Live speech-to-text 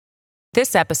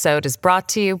This episode is brought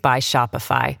to you by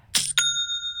Shopify.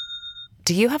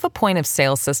 Do you have a point of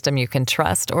sale system you can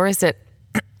trust, or is it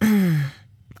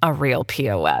a real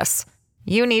POS?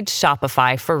 You need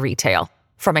Shopify for retail.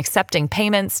 From accepting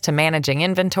payments to managing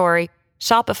inventory,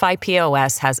 Shopify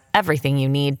POS has everything you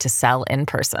need to sell in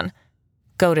person.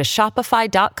 Go to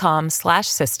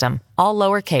shopify.com/system, all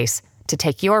lowercase, to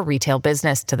take your retail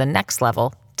business to the next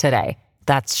level today.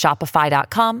 That's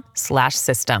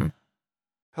shopify.com/system.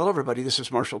 Hello, everybody. This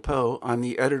is Marshall Poe. I'm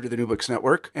the editor of the New Books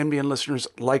Network. NBN listeners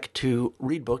like to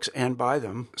read books and buy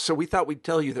them. So we thought we'd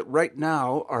tell you that right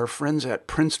now, our friends at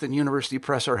Princeton University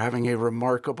Press are having a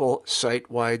remarkable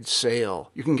site-wide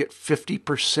sale. You can get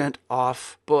 50%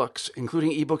 off books,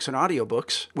 including ebooks and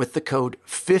audiobooks, with the code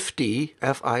 50,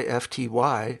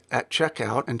 F-I-F-T-Y, at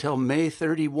checkout until May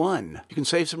 31. You can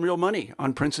save some real money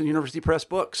on Princeton University Press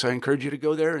books. I encourage you to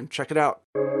go there and check it out.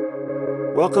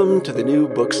 Welcome to the New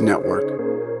Books Network.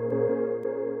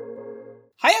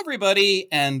 Hi, everybody,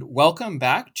 and welcome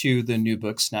back to the New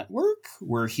Books Network.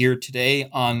 We're here today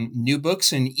on New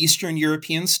Books in Eastern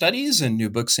European Studies and New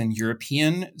Books in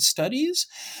European Studies.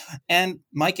 And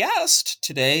my guest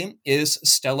today is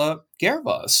Stella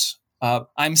Gervas.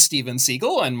 I'm Steven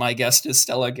Siegel, and my guest is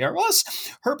Stella Gervas.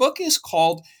 Her book is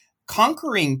called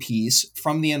Conquering Peace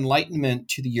from the Enlightenment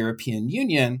to the European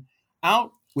Union,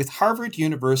 out with Harvard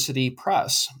University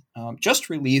Press, just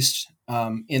released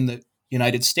in the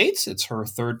United States. It's her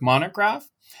third monograph,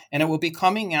 and it will be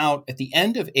coming out at the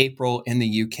end of April in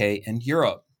the UK and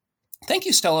Europe. Thank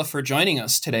you, Stella, for joining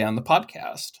us today on the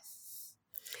podcast.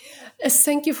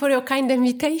 Thank you for your kind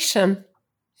invitation.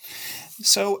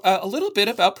 So a little bit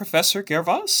about Professor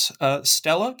Gervas.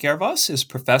 Stella Gervas is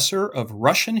professor of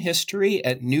Russian history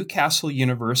at Newcastle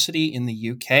University in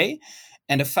the UK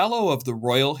and a fellow of the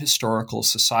Royal Historical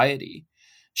Society.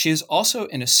 She is also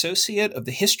an associate of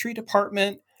the history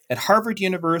department at Harvard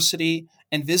University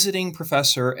and visiting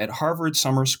professor at Harvard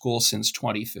Summer School since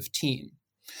 2015.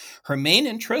 Her main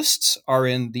interests are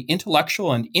in the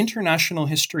intellectual and international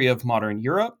history of modern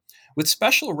Europe, with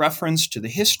special reference to the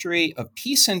history of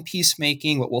peace and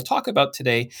peacemaking, what we'll talk about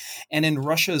today, and in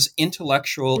Russia's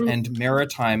intellectual and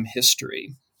maritime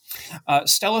history.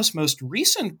 Stella's most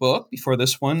recent book, before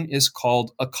this one, is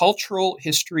called A Cultural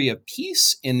History of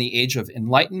Peace in the Age of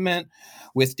Enlightenment,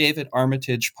 with David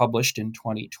Armitage, published in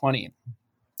 2020.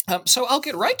 So I'll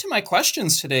get right to my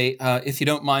questions today, if you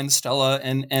don't mind, Stella.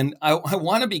 And I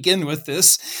want to begin with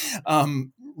this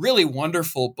really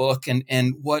wonderful book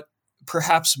and what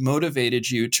perhaps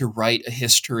motivated you to write a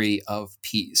history of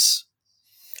peace.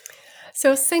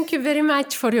 So thank you very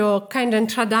much for your kind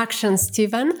introduction,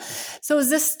 Stephen. So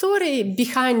the story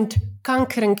behind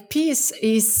Conquering Peace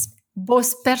is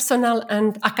both personal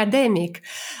and academic.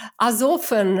 As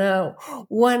often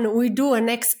when we do an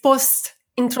ex post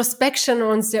introspection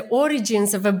on the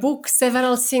origins of a book,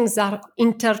 several things are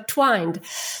intertwined.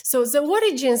 So the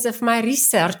origins of my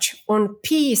research on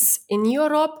peace in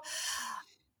Europe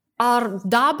are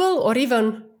double or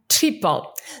even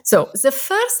triple. So the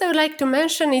first I would like to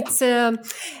mention, it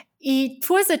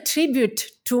was a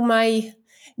tribute to my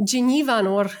Genevan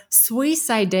or Swiss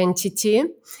identity.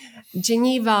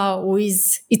 Geneva,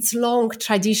 with its long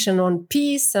tradition on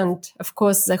peace and, of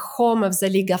course, the home of the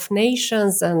League of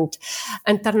Nations and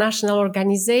international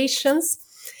organizations.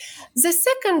 The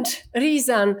second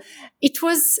reason, it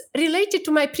was related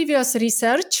to my previous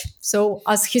research. So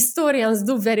as historians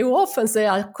do very often, they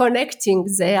are connecting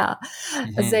their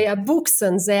books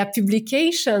and their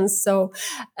publications. So,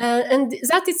 and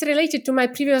that is related to my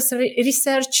previous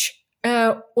research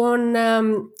on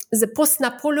the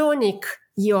post-Napoleonic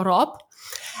Europe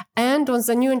and on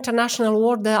the new international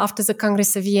order after the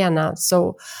Congress of Vienna.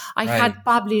 So I had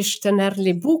published an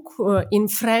early book in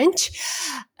French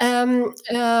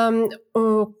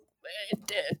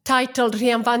titled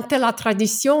Réinventer la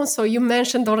tradition. So you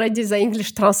mentioned already the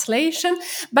English translation.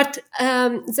 But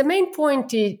the main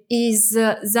point is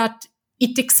that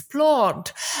it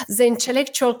explored the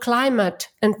intellectual climate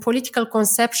and political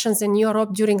conceptions in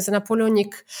Europe during the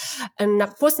Napoleonic and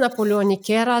post-Napoleonic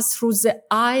era through the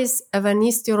eyes of an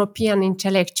East European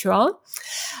intellectual,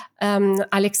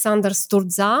 Alexander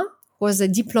Sturza, who was a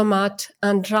diplomat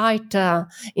and writer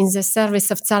in the service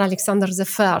of Tsar Alexander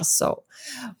I. So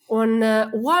on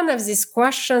one of these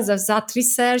questions of that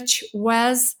research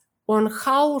was on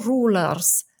how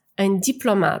rulers and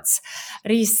diplomats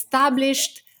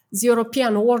reestablished the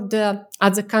European order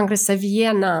at the Congress of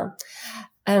Vienna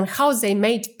and how they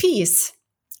made peace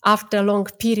after a long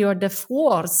period of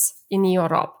wars in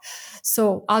Europe.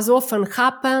 So, as often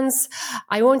happens,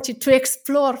 I wanted to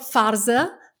explore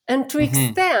further and to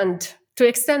extend to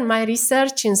extend my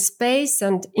research in space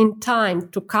and in time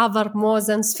to cover more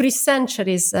than 3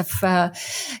 centuries of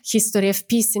history of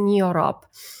peace in Europe.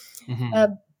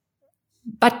 Mm-hmm.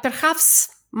 But perhaps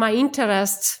my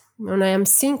interest, when I am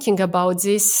thinking about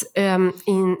this in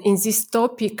this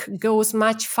topic, goes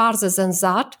much farther than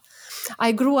that.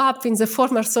 I grew up in the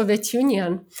former Soviet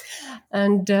Union,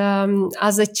 and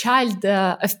as a child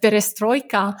of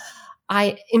perestroika,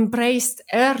 I embraced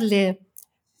early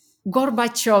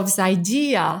Gorbachev's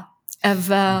idea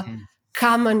of a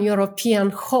common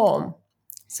European home.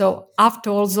 So after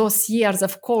all those years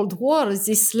of Cold War,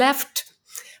 this left,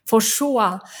 for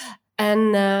sure,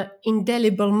 an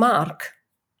indelible mark.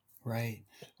 Right.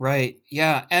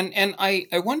 Yeah. And I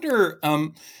wonder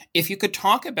if you could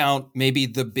talk about maybe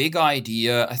the big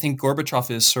idea. I think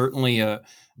Gorbachev is certainly a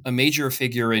major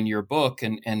figure in your book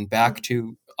and back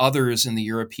to others in the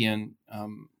European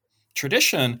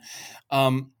tradition.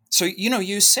 So,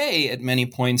 you say at many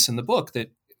points in the book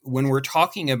that when we're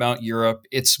talking about Europe,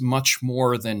 it's much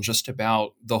more than just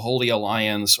about the Holy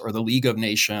Alliance or the League of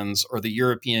Nations or the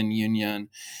European Union.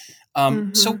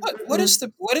 So what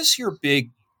is your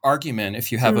big argument,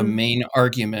 if you have a main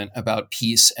argument about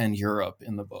peace and Europe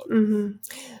in the book?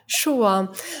 Sure.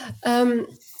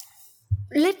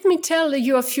 Let me tell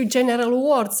you a few general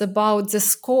words about the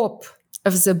scope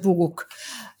of the book.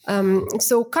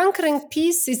 So Conquering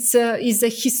Peace is a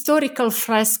historical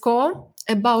fresco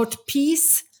about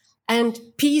peace and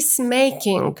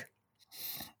peacemaking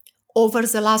over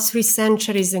the last 3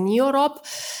 centuries in Europe,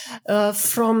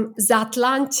 from the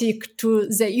Atlantic to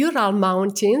the Ural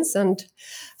Mountains and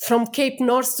from Cape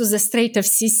North to the Strait of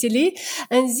Sicily.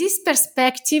 And this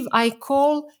perspective I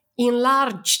call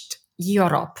enlarged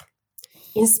Europe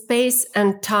in space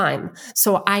and time.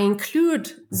 So I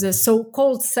include the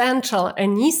so-called Central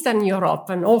and Eastern Europe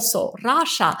and also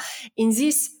Russia in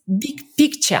this big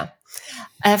picture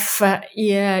of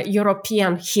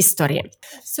European history.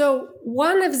 So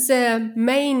one of the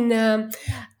main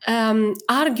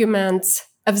arguments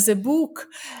of the book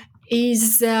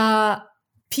is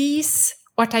peace.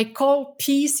 What I call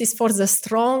peace is for the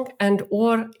strong and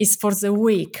war is for the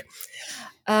weak.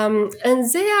 And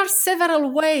there are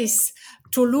several ways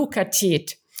to look at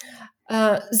it.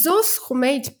 Those who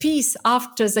made peace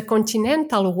after the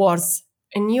continental wars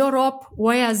in Europe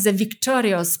were the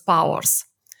victorious powers.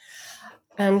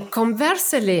 And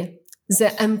conversely,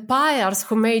 the empires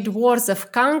who made wars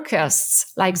of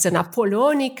conquests, like the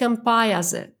Napoleonic Empire,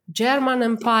 the German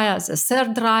Empire, the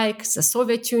Third Reich, the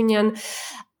Soviet Union,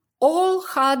 all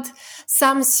had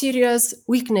some serious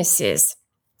weaknesses.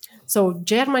 So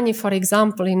Germany, for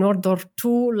example, in order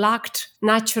to lacked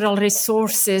natural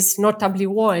resources, notably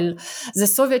oil. The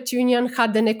Soviet Union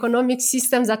had an economic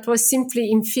system that was simply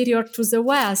inferior to the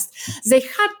West. They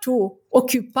had to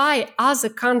occupy other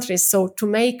countries. So to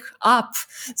make up,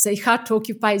 they had to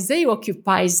occupy.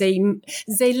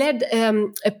 They led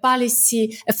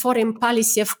a foreign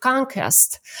policy of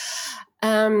conquest.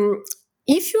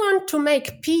 If you want to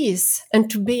make peace and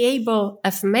to be able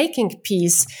of making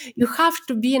peace, you have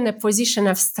to be in a position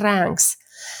of strength.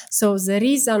 So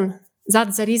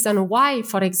that's the reason why,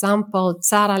 for example,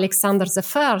 Tsar Alexander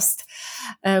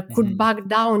I could back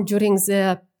down during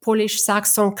the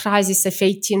Polish-Saxon crisis of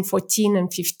 1814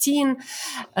 and 15,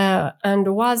 and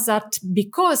was that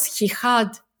because he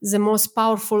had the most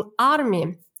powerful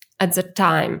army at the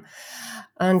time,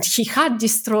 and he had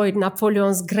destroyed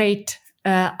Napoleon's great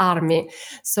army.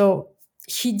 So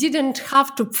he didn't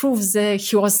have to prove that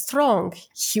he was strong.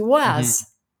 He was.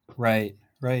 Right.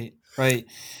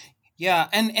 Yeah,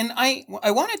 and I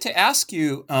wanted to ask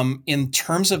you, in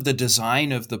terms of the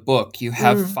design of the book, you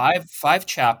have five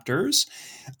chapters,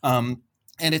 and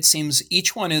it seems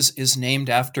each one is named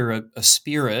after a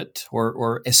spirit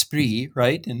or esprit,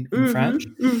 right, in French.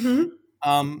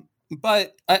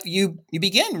 But you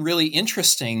begin really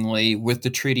interestingly with the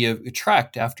Treaty of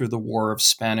Utrecht after the War of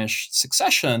Spanish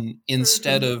Succession,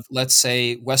 instead of, let's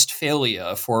say,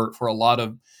 Westphalia for a lot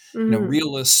of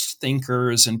realist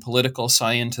thinkers and political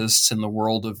scientists in the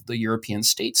world of the European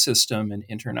state system and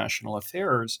international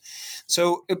affairs.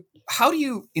 So how did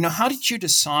you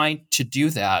decide to do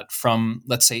that from,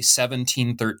 let's say,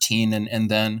 1713 and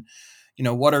then,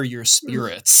 what are your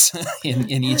spirits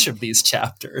in each of these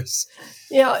chapters?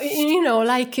 Yeah,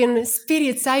 like in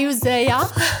spirits, I use Isaiah.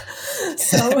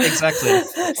 So, exactly.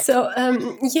 So,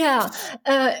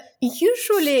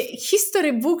 usually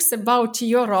history books about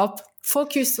Europe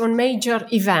focus on major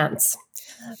events.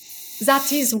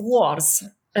 That is wars.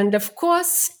 And of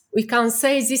course, we can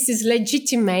say this is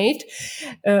legitimate.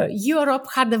 Europe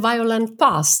had a violent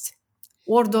past.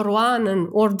 World War I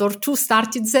and World War II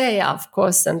started there, of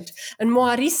course. And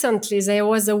more recently, there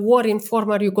was a war in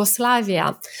former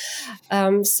Yugoslavia.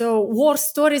 So war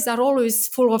stories are always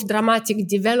full of dramatic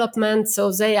development,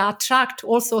 so they attract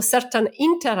also certain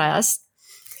interest.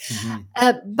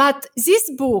 But this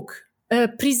book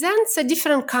presents a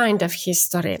different kind of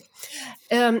history.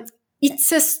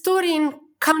 It's a story in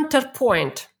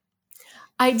counterpoint.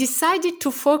 I decided to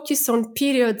focus on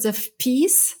periods of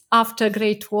peace after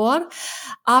Great War,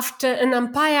 after an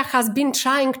empire has been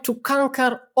trying to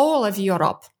conquer all of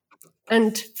Europe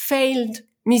and failed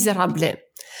miserably.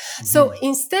 So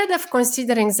instead of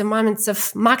considering the moments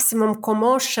of maximum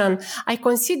commotion, I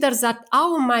consider that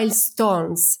our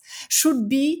milestones should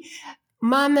be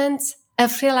moments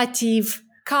of relative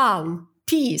calm,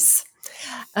 peace.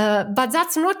 But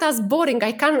that's not as boring.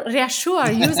 I can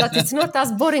reassure you that it's not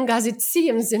as boring as it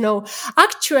seems.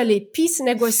 Actually, peace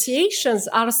negotiations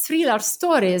are thriller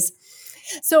stories.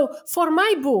 So for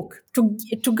my book,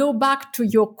 to go back to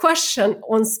your question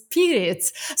on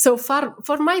spirits, so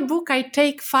for my book, I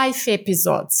take 5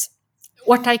 episodes,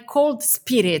 what I called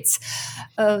spirits.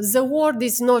 The word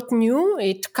is not new.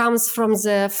 It comes from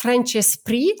the French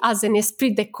esprit, as an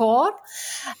esprit de corps.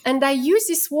 And I use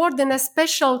this word in a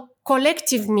special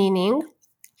collective meaning,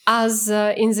 as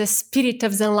in the spirit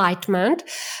of the Enlightenment,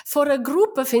 for a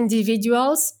group of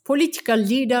individuals, political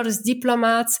leaders,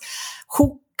 diplomats,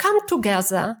 who come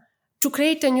together to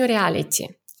create a new reality.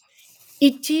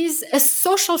 It is a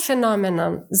social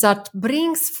phenomenon that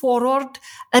brings forward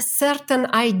a certain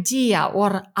idea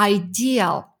or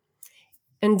ideal.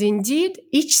 And indeed,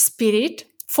 each spirit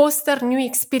fosters new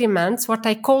experiments, what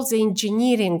I call the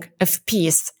engineering of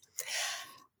peace.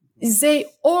 They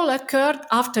all occurred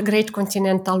after Great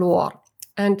Continental War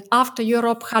and after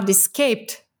Europe had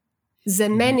escaped the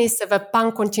menace of a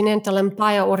pan-continental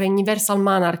empire or a universal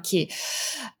monarchy,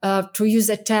 to use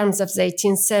the terms of the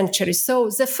 18th century. So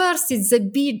the first is the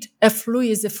bid of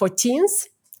Louis XIV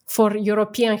for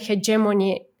European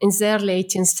hegemony in the early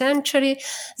 18th century.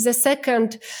 The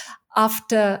second,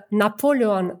 after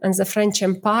Napoleon and the French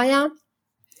Empire,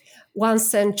 1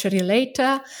 century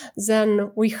later.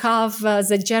 Then we have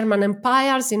the German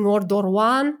empires in World War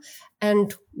I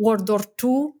and World War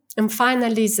II. And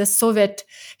finally, the Soviet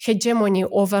hegemony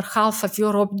over half of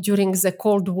Europe during the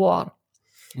Cold War.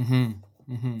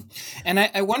 And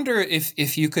I wonder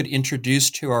if you could introduce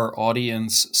to our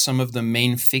audience some of the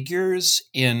main figures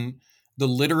in the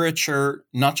literature,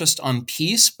 not just on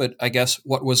peace, but I guess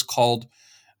what was called,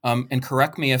 and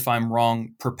correct me if I'm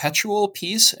wrong, perpetual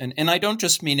peace. And I don't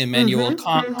just mean Immanuel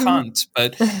Kant,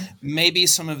 but maybe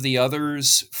some of the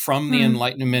others from the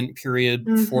Enlightenment period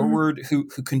forward who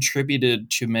contributed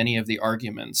to many of the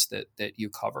arguments that you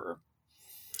cover.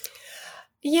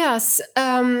 Yes,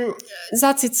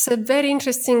 it's a very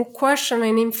interesting question.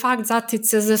 And in fact, that it's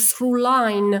the through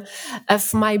line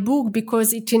of my book,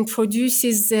 because it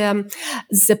introduces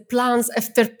the plans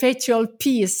of perpetual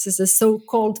peace, the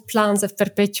so-called plans of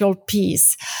perpetual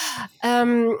peace.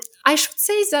 I should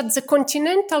say that the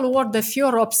continental world of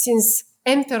Europe, since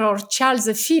Emperor Charles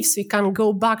V, we can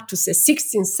go back to the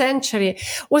 16th century,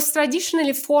 was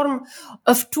traditionally formed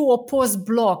of 2 opposed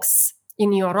blocks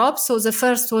in Europe. So the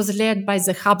first was led by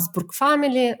the Habsburg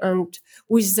family and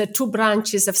with the 2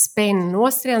 branches of Spain and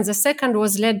Austria, and the second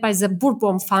was led by the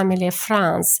Bourbon family of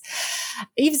France.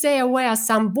 If there were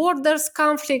some borders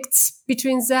conflicts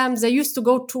between them, they used to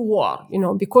go to war,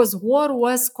 because war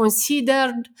was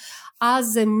considered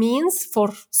as a means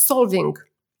for solving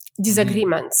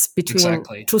disagreements between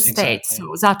 2 states.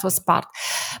 So that was part.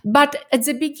 But at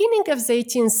the beginning of the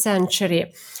 18th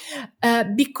century,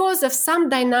 because of some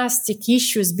dynastic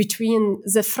issues between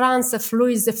the France of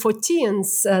Louis XIV,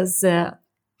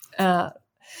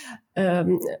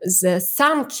 the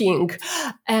Sun King,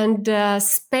 and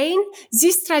Spain,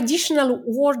 this traditional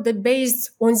order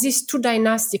based on these 2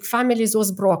 dynastic families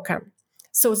was broken.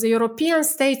 So the European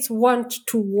states went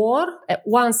to war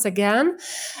once again,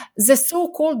 the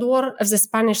so-called War of the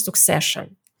Spanish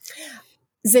Succession.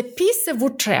 The Peace of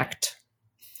Utrecht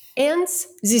ends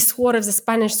this War of the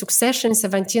Spanish Succession in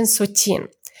 1713.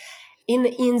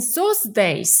 In those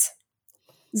days,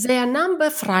 there are a number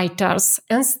of writers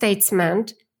and statesmen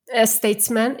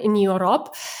in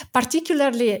Europe,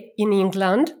 particularly in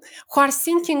England, who are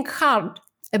thinking hard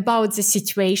about the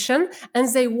situation, and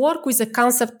they work with a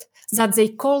concept that they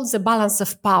call the balance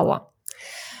of power,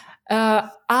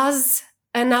 as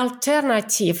an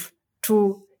alternative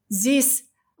to this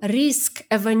risk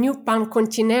of a new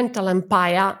pan-continental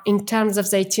empire in terms of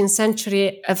the 18th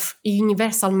century of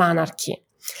universal monarchy.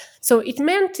 So it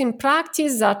meant in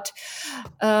practice that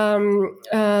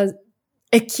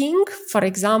a king, for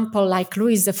example, like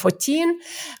Louis XIV,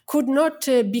 could not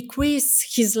bequeath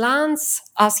his lands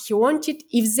as he wanted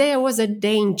if there was a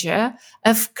danger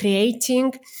of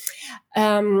creating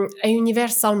a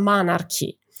universal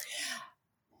monarchy.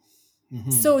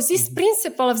 So this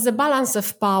principle of the balance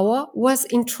of power was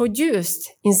introduced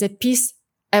in the Peace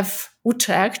of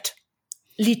Utrecht,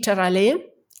 literally,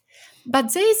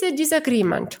 but there is a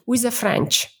disagreement with the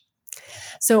French.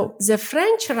 So the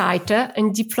French writer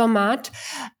and diplomat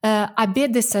Abbé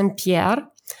de Saint-Pierre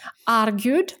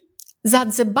argued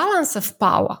that the balance of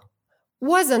power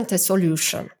wasn't a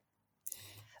solution.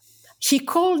 He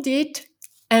called it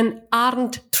an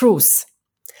armed truce.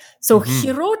 So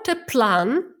he wrote a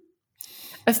plan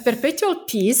of perpetual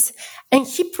peace, and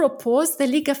he proposed the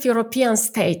League of European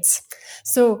States.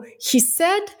 So he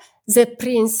said the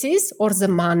princes or the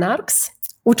monarchs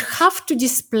would have to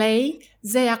display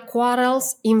their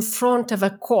quarrels in front of a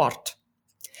court.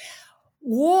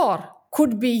 War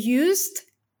could be used,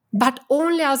 but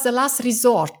only as a last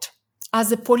resort,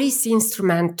 as a police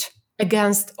instrument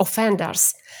against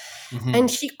offenders.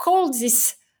 And he called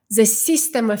this the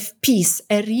system of peace,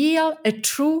 a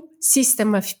true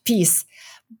system of peace.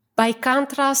 By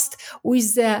contrast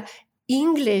with the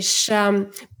English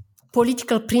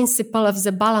political principle of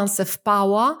the balance of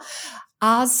power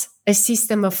as a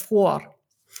system of war.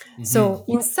 So,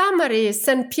 in summary,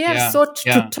 Saint-Pierre sought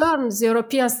to turn the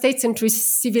European states into a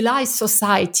civilized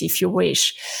society, if you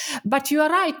wish. But you are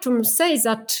right to say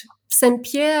that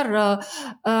Saint-Pierre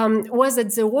was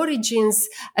at the origins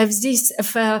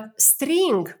of a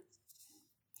string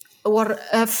or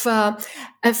of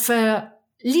a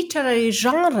literary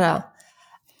genre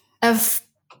of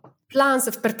plans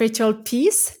of perpetual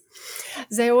peace.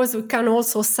 We can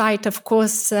also cite, of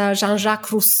course,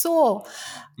 Jean-Jacques Rousseau,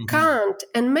 Kant,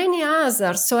 and many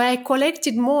others. So I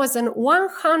collected more than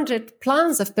 100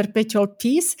 plans of perpetual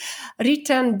peace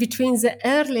written between the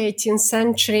early 18th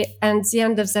century and the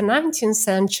end of the 19th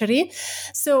century.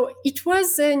 So it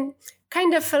was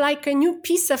kind of like a new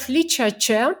piece of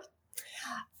literature.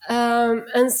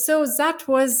 And so that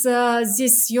was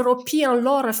this European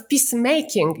law of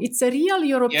peacemaking. It's a real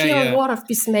European law of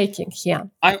peacemaking here.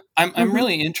 I'm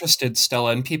really interested,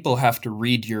 Stella, and people have to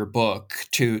read your book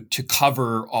to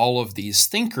cover all of these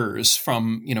thinkers,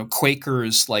 from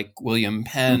Quakers like William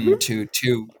Penn to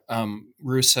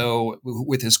Rousseau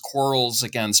with his quarrels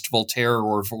against Voltaire,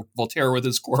 or Voltaire with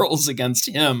his quarrels against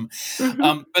him.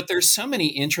 But there's so many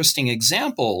interesting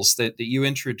examples that you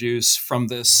introduce from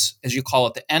this, as you call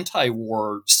it, the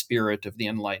anti-war spirit of the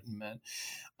Enlightenment.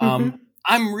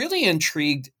 I'm really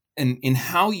intrigued in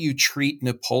how you treat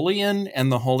Napoleon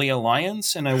and the Holy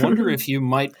Alliance. And I wonder if you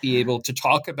might be able to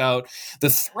talk about the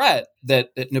threat that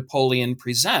Napoleon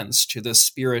presents to the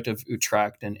spirit of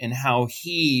Utrecht, and how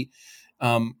he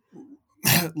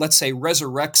let's say,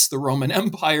 resurrects the Roman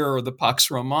Empire, or the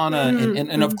Pax Romana.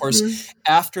 And of course,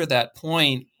 after that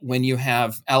point, when you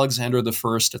have Alexander I at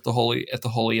the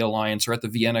Holy Alliance, or at the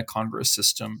Vienna Congress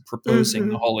system proposing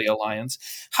the Holy Alliance,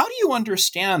 how do you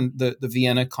understand the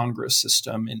Vienna Congress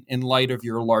system in light of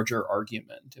your larger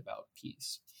argument about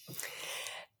peace?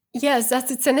 Yes,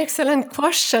 it's an excellent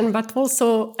question, but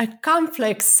also a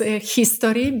complex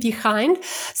history behind.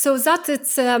 So that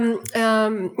it's,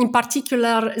 in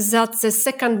particular, that's the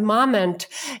second moment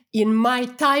in my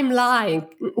timeline,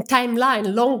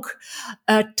 long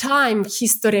time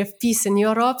history of peace in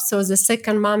Europe. So the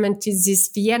second moment is this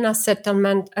Vienna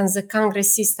settlement and the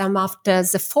Congress system after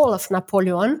the fall of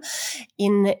Napoleon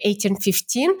in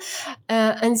 1815.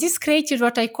 And this created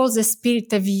what I call the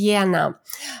spirit of Vienna.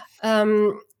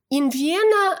 In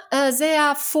Vienna, there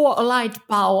are four allied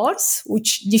powers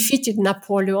which defeated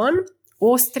Napoleon: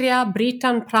 Austria,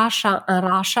 Britain, Prussia, and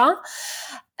Russia.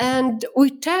 And we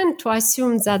tend to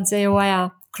assume that they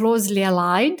were closely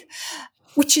allied,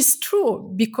 which is true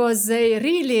because they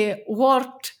really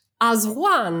worked as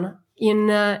one in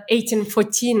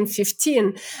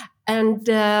 1814-15 and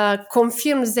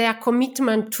confirmed their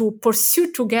commitment to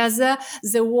pursue together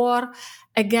the war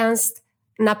against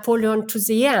Napoleon to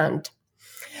the end.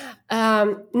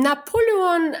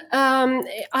 Napoleon,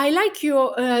 I like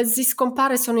this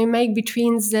comparison you make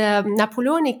between the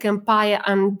Napoleonic Empire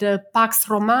and the Pax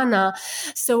Romana.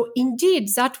 So indeed,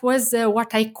 that was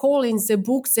what I call in the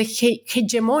book the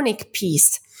hegemonic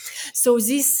peace. So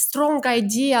this strong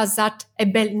idea that a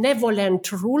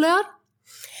benevolent ruler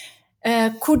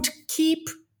could keep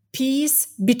peace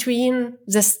between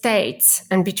the states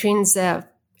and between the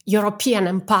European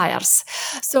empires.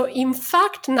 So in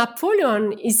fact,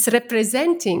 Napoleon is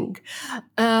representing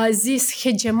this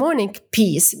hegemonic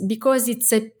peace because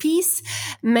it's a peace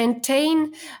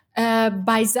maintained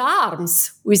by the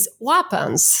arms with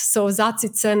weapons. So that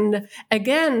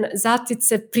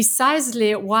it's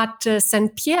precisely what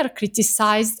Saint Pierre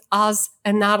criticized as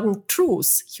an armed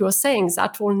truce. He was saying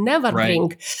that will never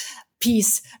bring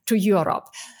peace to Europe.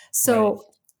 So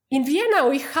in Vienna,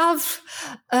 we have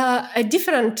a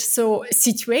different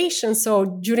situation. So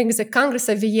during the Congress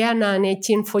of Vienna in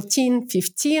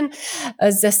 1814-15,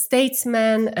 the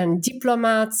statesmen and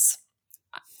diplomats,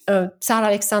 Tsar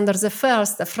Alexander I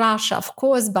of Russia, of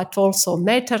course, but also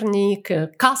Metternich,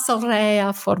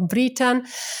 Castlereagh for Britain,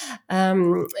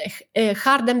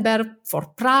 Hardenberg for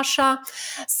Prussia.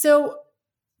 So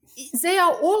they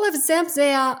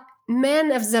are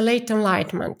men of the late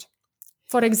Enlightenment.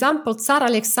 For example, Tsar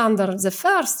Alexander I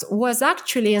was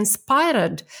actually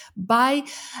inspired by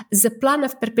the plan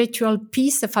of perpetual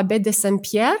peace of Abbé de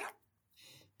Saint-Pierre,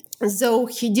 though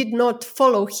he did not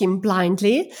follow him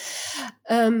blindly.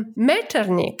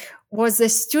 Metternich was a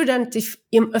student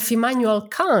of Immanuel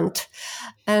Kant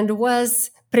and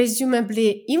was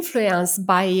presumably influenced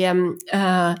by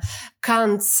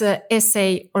Kant's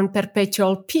essay on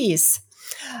perpetual peace.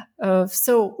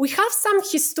 So we have some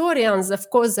historians, of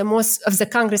course, the most of the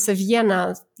Congress of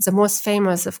Vienna. The most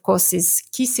famous, of course, is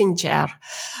Kissinger.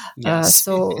 Yes.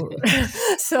 We'll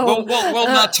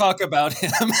not talk about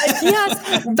him.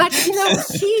 Yes, but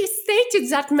he stated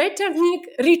that Metternich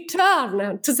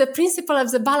returned to the principle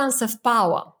of the balance of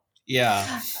power.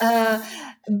 Yeah.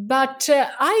 But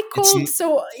I called,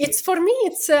 so it's for me,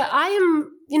 it's, I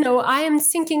am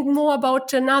thinking more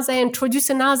about another, I introduce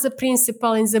another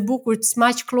principle in the book, which is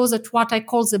much closer to what I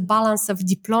call the balance of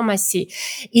diplomacy.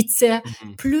 It's a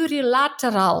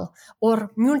plurilateral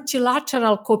or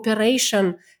multilateral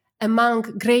cooperation among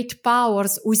great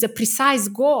powers with a precise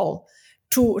goal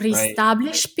to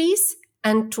reestablish peace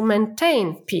and to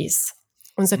maintain peace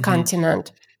on the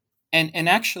continent. And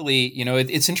actually,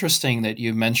 it's interesting that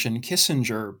you mentioned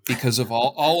Kissinger because of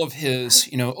all of his,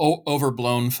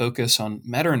 overblown focus on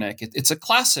Metternich. It's a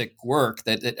classic work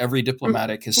that every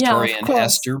diplomatic historian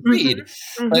has to read.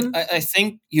 But I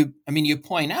think you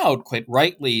point out quite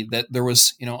rightly that there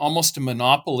was, almost a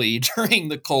monopoly during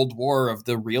the Cold War of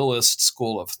the realist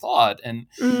school of thought. And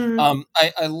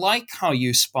I like how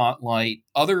you spotlight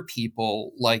other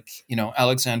people like,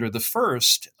 Alexander I,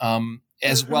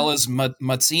 as well as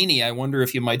Mazzini. I wonder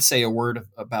if you might say a word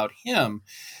about him,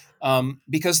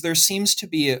 because there seems to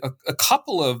be a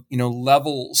couple of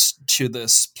levels to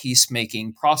this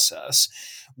peacemaking process.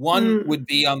 One would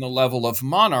be on the level of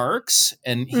monarchs,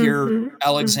 and here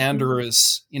Alexander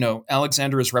is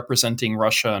representing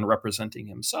Russia and representing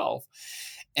himself.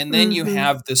 And then you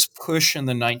have this push in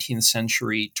the 19th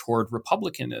century toward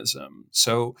republicanism.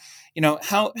 So,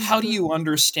 how do you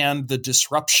understand the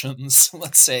disruptions,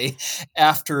 let's say,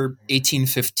 after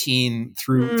 1815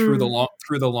 through the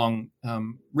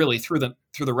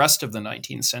rest of the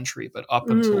 19th century, but up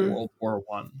until World War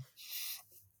I?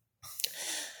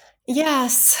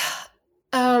 Yes,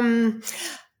 Tsar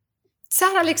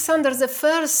Alexander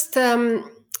I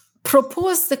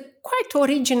proposed the quite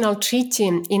original treaty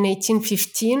in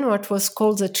 1815, what was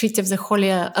called the Treaty of the Holy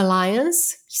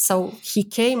Alliance. So he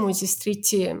came with this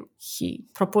treaty, he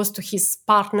proposed to his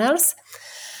partners.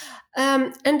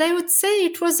 And I would say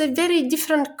it was a very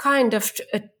different kind of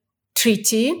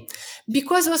treaty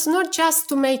because it was not just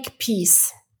to make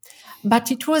peace,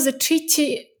 but it was a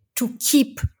treaty to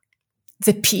keep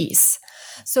the peace.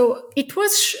 So it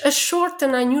was a short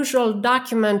and unusual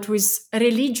document with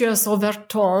religious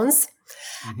overtones.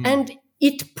 And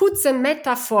it puts a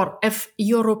metaphor of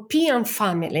European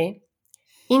family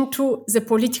into the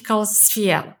political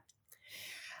sphere.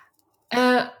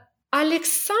 Alexander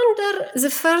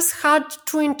I had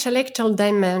two intellectual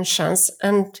dimensions,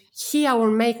 and here I will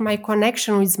make my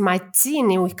connection with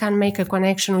Mazzini. We can make a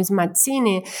connection with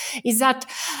Mazzini. Is that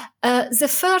the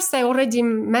first I already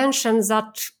mentioned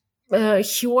that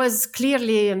he was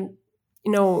clearly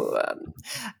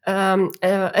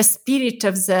a spirit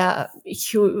of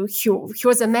he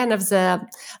was a man of the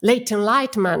late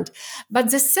Enlightenment. But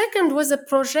the second was a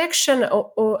projection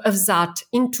of that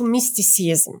into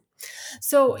mysticism.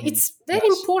 So it's very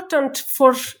important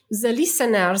for the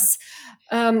listeners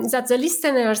that the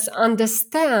listeners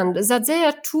understand that there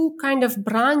are two kind of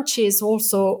branches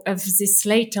also of this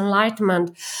late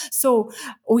Enlightenment. So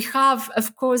we have,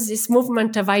 of course, this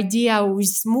movement of idea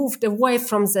which moved away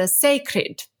from the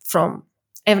sacred, from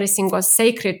everything was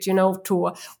sacred, to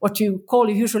what you call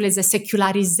usually the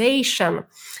secularization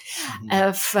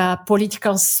of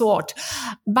political thought.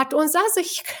 But on the other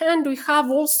hand, we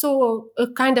have also a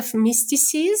kind of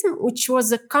mysticism, which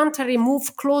was a contrary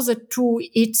move closer to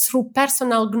it through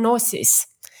personal gnosis.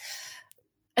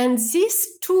 And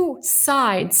these two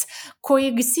sides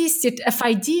of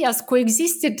ideas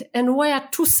coexisted and were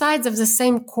two sides of the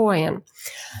same coin.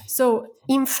 So,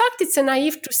 in fact, it's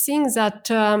naive to think that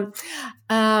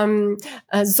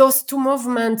those two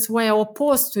movements were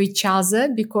opposed to each other,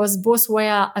 because both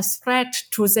were a threat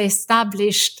to the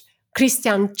established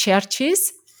Christian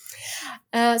churches.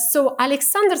 So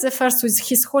Alexander I, with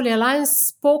his Holy Alliance,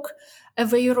 spoke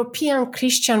of a European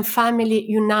Christian family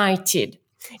united.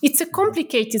 It's a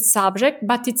complicated subject,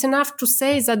 but it's enough to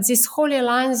say that this Holy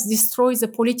Alliance destroys the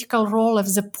political role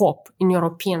of the Pope in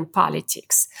European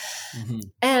politics. Mm-hmm.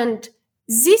 And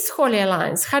this Holy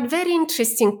Alliance had very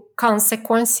interesting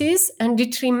consequences, and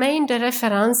it remained a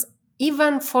reference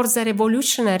even for the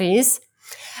revolutionaries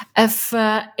of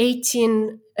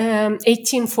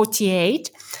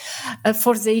 1848,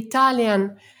 for the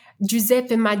Italian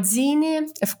Giuseppe Mazzini,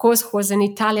 of course, who was an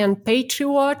Italian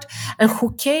patriot and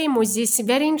who came with this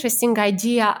very interesting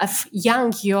idea of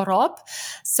young Europe.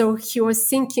 So he was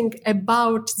thinking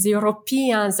about the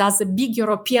Europeans as a big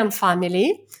European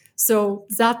family. So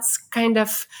that's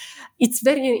it's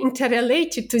very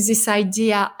interrelated to this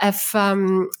idea of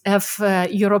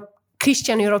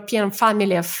Christian European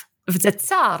family of the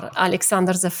Tsar,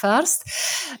 Alexander I.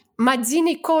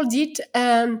 Mazzini called it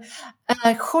a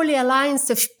Holy Alliance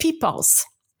of peoples.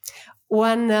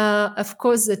 When, of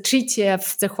course, the treaty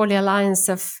of the Holy Alliance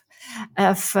of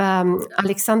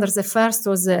Alexander I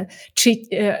was a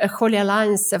Holy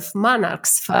Alliance of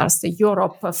monarchs first, a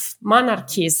Europe of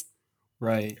monarchies.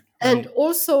 Right. And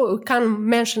also we can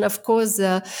mention, of course,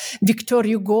 Victor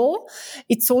Hugo.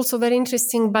 It's also very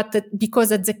interesting, but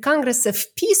because at the Congress of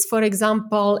Peace, for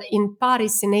example, in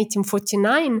Paris in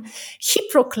 1849, he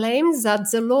proclaimed that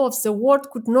the law of the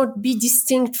world could not be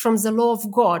distinct from the law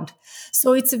of God.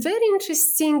 So it's a very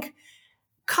interesting,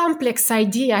 complex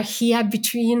idea here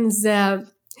between the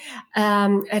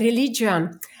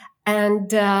religion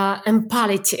and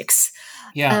politics.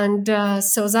 Yeah. And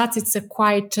so that it's a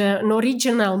quite an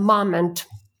original moment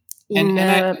in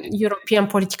European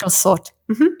political thought.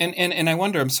 Mm-hmm. And I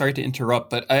wonder, I'm sorry to interrupt,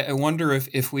 but I wonder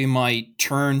if we might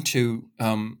turn to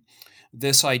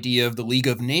this idea of the League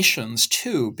of Nations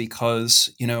too,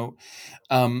 because, you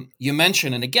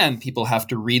mentioned, and again, people have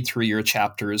to read through your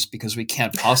chapters because we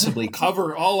can't possibly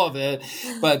cover all of it.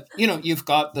 But, you've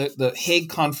got the Hague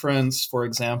Conference, for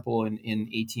example, in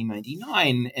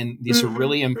 1899, and these are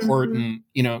really important,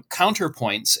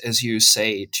 counterpoints, as you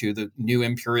say, to the new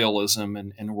imperialism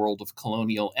and world of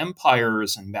colonial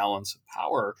empires and balance of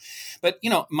power. But,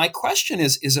 my question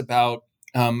is about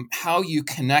how you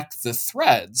connect the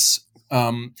threads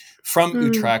from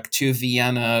Utrecht to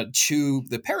Vienna to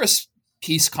the Paris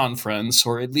Peace Conference,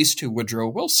 or at least to Woodrow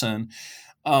Wilson.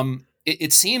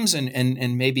 It seems,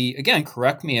 and maybe, again,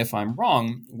 correct me if I'm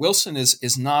wrong, Wilson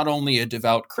is not only a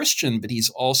devout Christian, but he's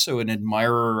also an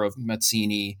admirer of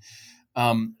Mazzini,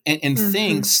 and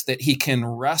thinks that he can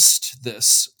wrest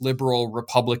this liberal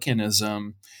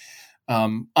republicanism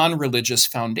on religious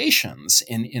foundations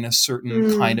in a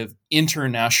certain kind of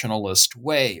internationalist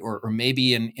way, or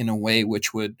maybe in a way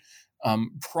which would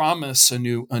promise a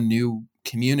new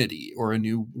community or a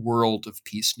new world of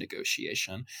peace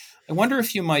negotiation. I wonder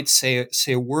if you might say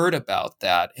a word about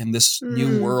that in this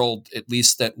new world, at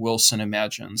least that Wilson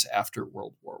imagines after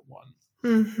World War I.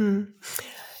 Mm-hmm.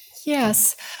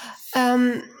 Yes.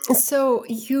 So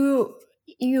you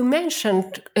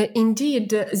mentioned indeed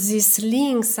these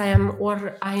links I am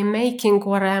making,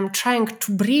 or I am trying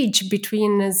to bridge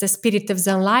between the spirit of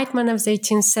the Enlightenment of the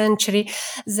 18th century,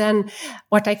 then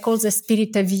what I call the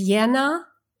spirit of Vienna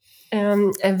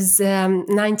of the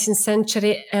 19th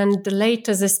century, and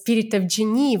later the spirit of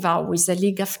Geneva with the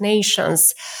League of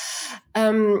Nations.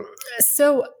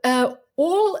 So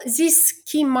all these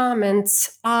key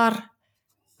moments are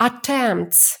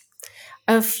attempts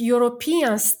of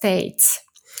European states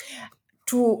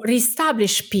to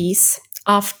reestablish peace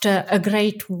after a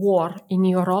great war in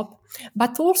Europe,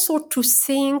 but also to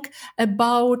think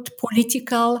about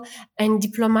political and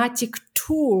diplomatic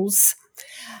tools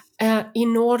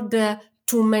in order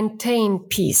to maintain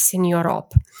peace in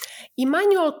Europe.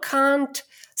 Immanuel Kant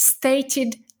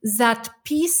stated that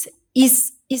peace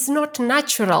is not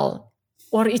natural,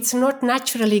 or it's not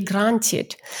naturally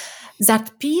granted,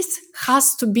 that peace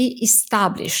has to be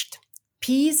established.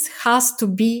 Peace has to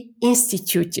be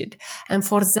instituted. And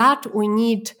for that, we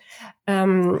need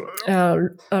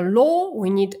law, we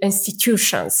need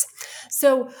institutions.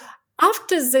 So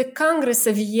after the Congress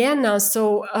of Vienna,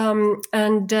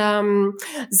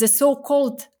 the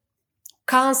so-called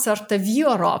Concert of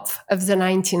Europe of the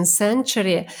 19th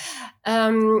century,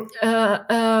 at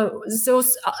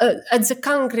the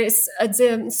Congress,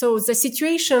 the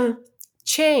situation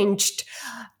changed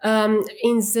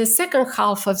in the second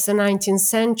half of the 19th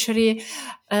century,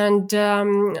 and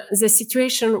the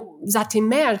situation that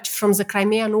emerged from the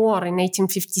Crimean War in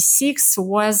 1856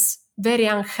 was very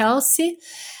unhealthy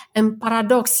and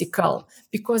paradoxical,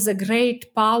 because the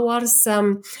great powers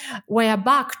were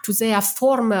back to their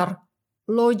former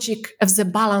logic of the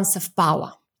balance of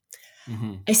power,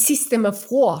 a system of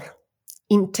war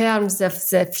in terms of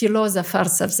the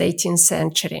philosophers of the 18th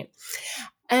century.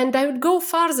 And I would go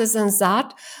further than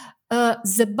that.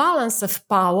 The balance of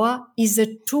power is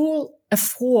a tool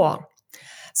of war.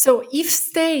 So if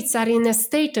states are in a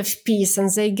state of peace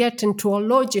and they get into a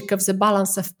logic of the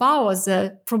balance of power,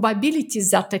 the probability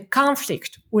that a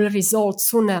conflict will result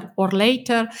sooner or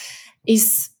later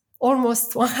is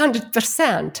almost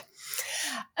 100%.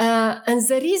 And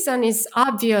the reason is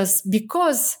obvious,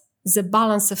 because the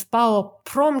balance of power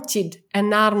prompted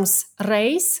an arms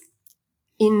race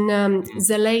in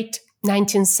the late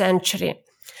 19th century.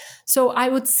 So I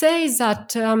would say that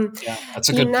that's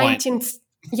a good point.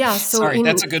 That's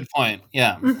a good point.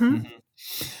 Yeah.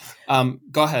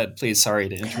 Go ahead, please. Sorry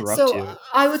to interrupt you.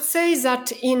 I would say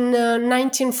that in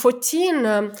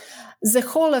 1914, the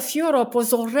whole of Europe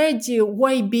was already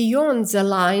way beyond the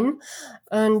line.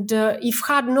 And if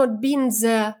had not been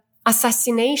the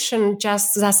assassination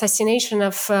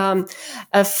of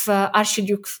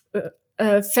Archduke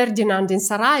Ferdinand in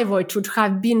Sarajevo, it would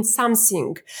have been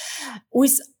something.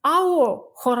 With our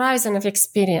horizon of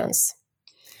experience,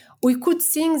 we could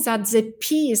think that the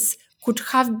peace could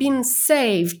have been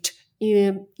saved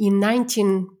in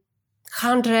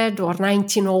 1900 or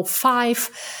 1905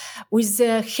 with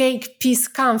the Hague Peace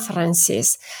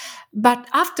Conferences. But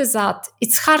after that,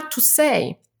 it's hard to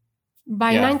say.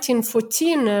 By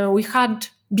 1914,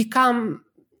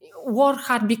 war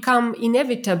had become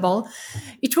inevitable.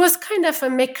 It was kind of a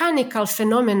mechanical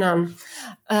phenomenon.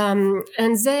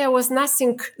 And there was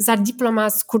nothing that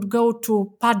diplomats could go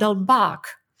to paddle back.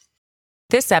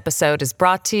 This episode is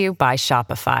brought to you by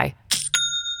Shopify.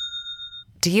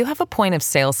 Do you have a point of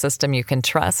sale system you can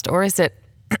trust, or is it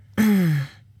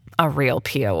a real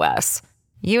POS?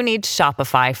 You need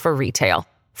Shopify for retail.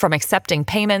 From accepting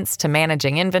payments to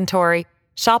managing inventory,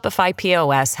 Shopify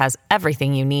POS has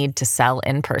everything you need to sell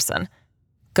in person.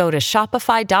 Go to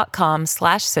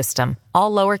shopify.com/system,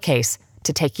 all lowercase,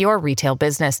 to take your retail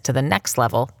business to the next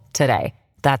level today.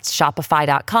 That's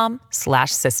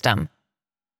shopify.com/system.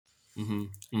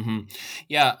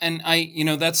 Yeah. And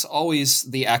that's always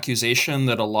the accusation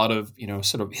that a lot of,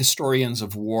 sort of historians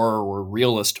of war or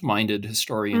realist-minded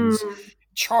historians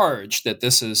charge, that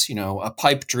this is, a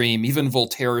pipe dream. Even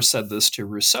Voltaire said this to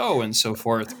Rousseau and so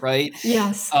forth, right?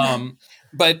 Yes.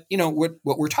 But,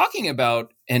 what we're talking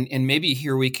about, and maybe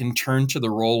here we can turn to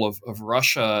the role of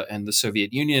Russia and the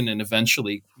Soviet Union and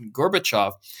eventually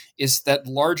Gorbachev, is that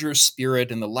larger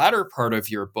spirit in the latter part of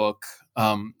your book,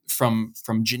 from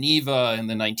Geneva in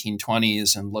the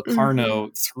 1920s and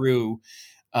Locarno through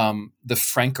the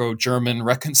Franco-German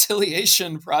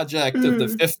reconciliation project of the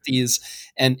 50s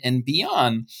and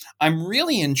beyond. I'm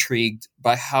really intrigued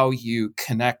by how you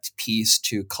connect peace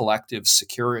to collective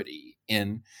security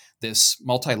in this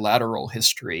multilateral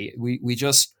history. We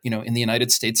just, in the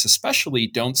United States especially,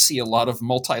 don't see a lot of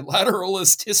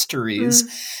multilateralist histories.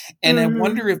 And I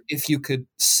wonder if you could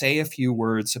say a few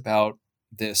words about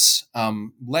this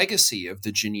legacy of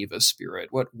the Geneva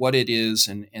spirit, what it is,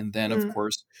 and then, of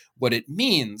course, what it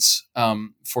means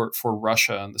for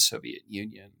Russia and the Soviet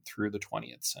Union through the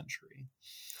 20th century.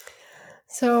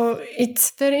 So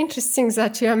it's very interesting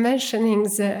that you are mentioning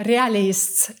the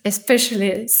realists,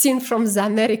 especially seen from the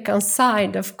American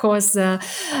side. Of course,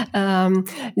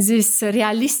 this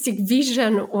realistic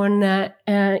vision on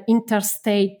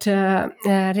interstate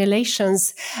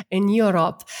relations in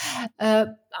Europe.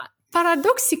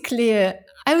 Paradoxically,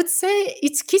 I would say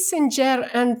it's Kissinger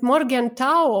and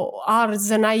Morgenthau are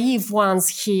the naive ones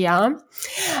here.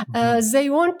 They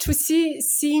want to see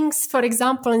things, for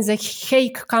example, in the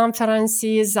Hague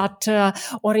conferences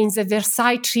or in the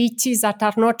Versailles Treaty that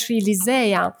are not really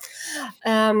there.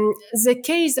 The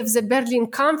case of the Berlin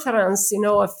Conference,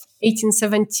 of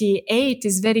 1878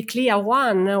 is very clear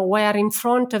one, where in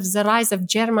front of the rise of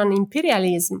German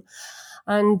imperialism,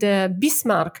 and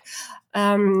Bismarck.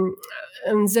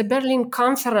 The Berlin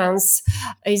Conference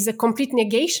is a complete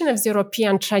negation of the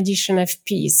European tradition of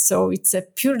peace. So it's a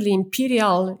purely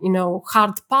imperial,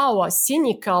 hard power,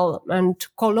 cynical and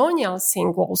colonial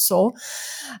thing also.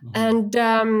 And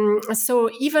so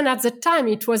even at the time,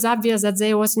 it was obvious that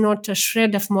there was not a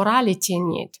shred of morality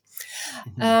in it.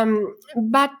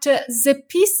 But the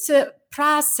peace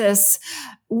process,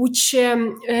 which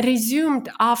resumed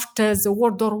after the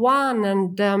World War I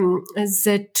and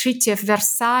the Treaty of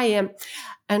Versailles,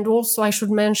 and also I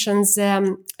should mention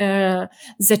the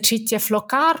Treaty of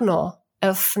Locarno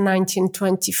of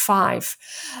 1925.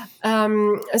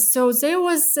 So there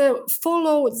was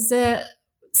follow the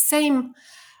same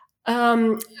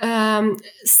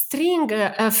string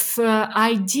of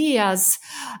ideas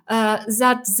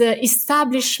that the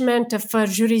establishment of a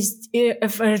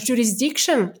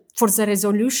jurisdiction for the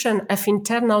resolution of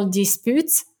internal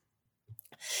disputes,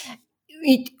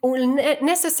 it will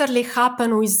necessarily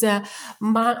happen with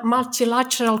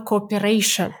multilateral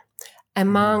cooperation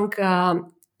among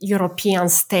European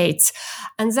states,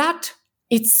 and that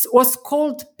it was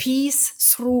called peace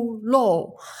through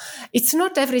law. It's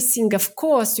not everything, of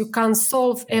course. You can't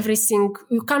solve everything.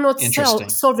 You cannot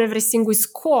solve everything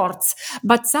with courts.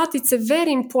 But that it's a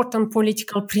very important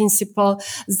political principle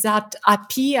that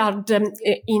appeared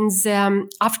in the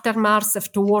aftermath of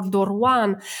the World War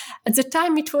I. At the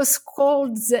time, it was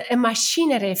called a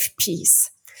machinery of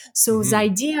peace. So the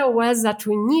idea was that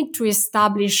we need to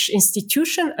establish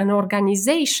institutions and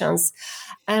organizations.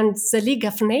 And the League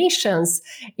of Nations,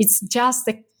 it's just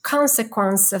a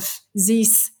consequence of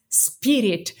this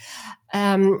spirit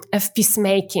of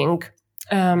peacemaking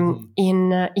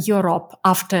in Europe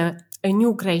after a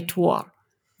new Great War.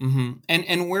 Mm-hmm.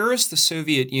 And where is the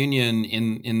Soviet Union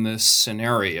in this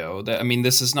scenario?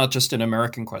 This is not just an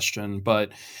American question,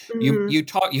 but you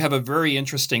have a very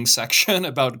interesting section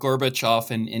about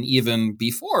Gorbachev and even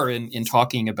before in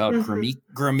talking about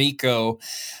Gromyko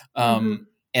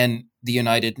and the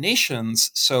United Nations.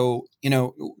 So,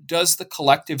 does the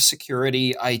collective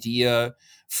security idea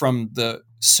from the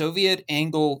Soviet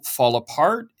angle fall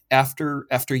apart after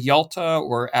Yalta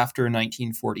or after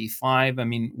 1945?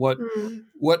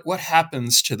 What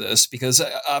happens to this? Because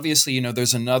obviously,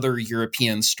 there's another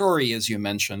European story, as you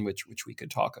mentioned, which we could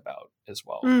talk about as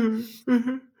well.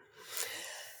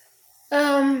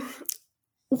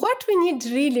 What we need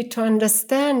really to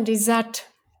understand is that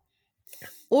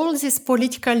all these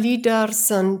political leaders,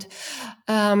 and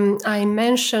I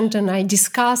mentioned and I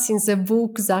discuss in the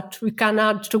book that we can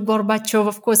add to Gorbachev,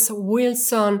 of course,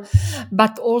 Wilson,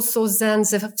 but also then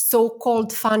the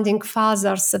so-called founding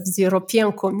fathers of the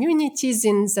European communities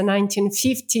in the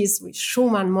 1950s with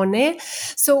Schuman, Monnet.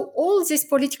 So all these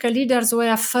political leaders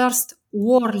were first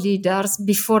war leaders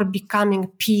before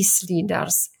becoming peace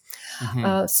leaders.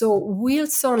 So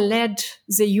Wilson led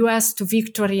the US to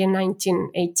victory in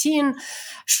 1918.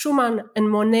 Schuman and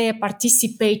Monnet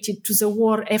participated to the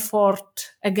war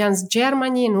effort against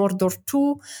Germany in World War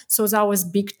II. So that was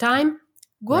big time.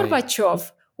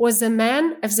 Gorbachev was a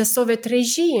man of the Soviet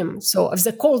regime, so of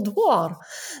the Cold War.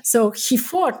 So he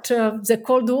fought the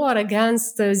Cold War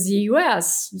against the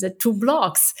US, the two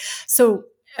blocs. So,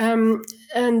 and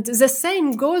the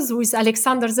same goes with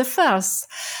Alexander I.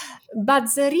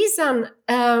 But the reason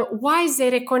why they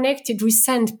reconnected with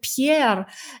Saint Pierre,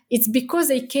 it's because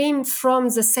they came from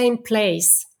the same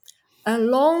place. A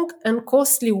long and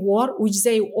costly war, which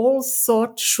they all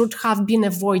thought should have been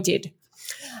avoided.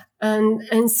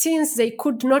 And since they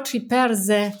could not repair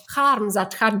the harm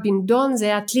that had been done, they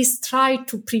at least tried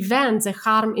to prevent the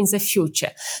harm in the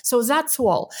future. So that's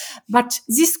all. But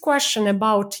this question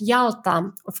about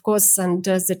Yalta, of course, and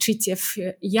the Treaty of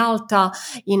Yalta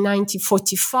in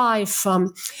 1945,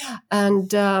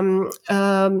 and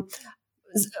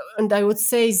I would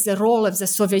say the role of the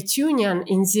Soviet Union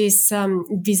in this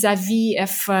vis-a-vis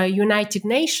of United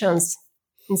Nations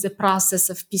in the process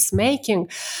of peacemaking.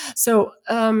 So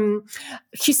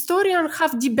historians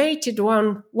have debated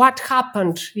on what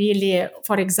happened really,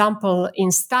 for example,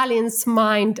 in Stalin's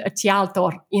mind at Yalta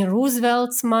or in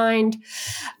Roosevelt's mind.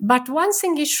 But one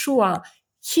thing is sure,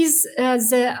 his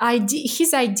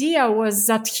idea was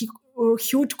that he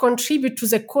would contribute to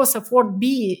the cause of world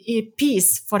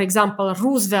peace. For example,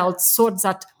 Roosevelt thought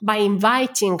that by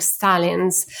inviting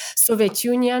Stalin's Soviet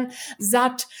Union,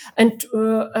 that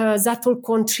will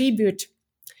contribute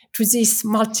to this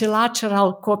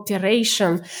multilateral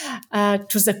cooperation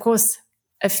to the cause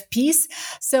of peace.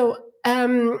 So,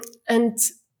 and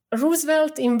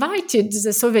Roosevelt invited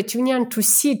the Soviet Union to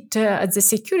sit at the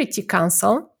Security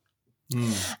Council.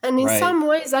 And in some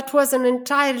ways, that was an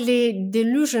entirely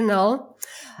delusional.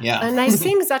 Yeah. And I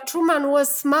think that Truman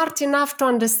was smart enough to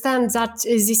understand that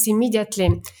this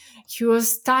immediately. He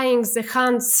was tying the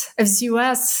hands of the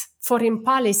US foreign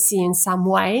policy in some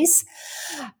ways.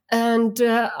 And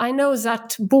I know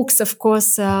that books, of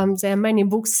course, there are many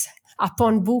books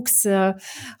upon books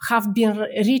have been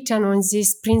written on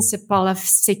this principle of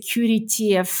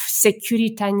security, of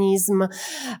securitanism,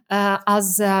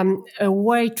 as a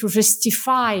way to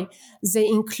justify the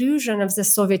inclusion of the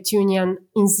Soviet Union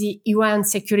in the UN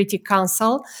Security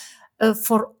Council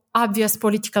for obvious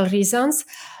political reasons.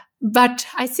 But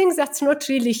I think that's not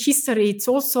really history. It's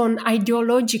also an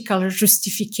ideological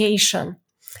justification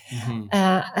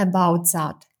about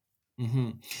that. Mm-hmm.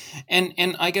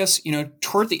 And I guess,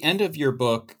 toward the end of your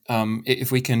book,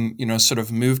 if we can, sort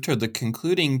of move to the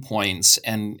concluding points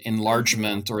and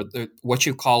enlargement, or what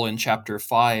you call in chapter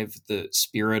 5, the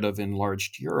spirit of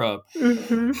enlarged Europe.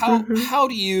 How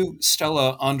do you,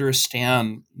 Stella,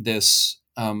 understand this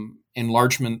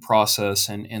enlargement process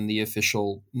and the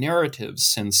official narratives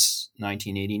since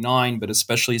 1989, but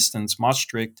especially since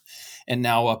Maastricht and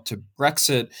now up to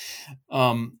Brexit?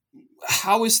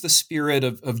 How is the spirit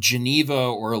of Geneva,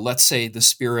 or let's say the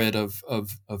spirit of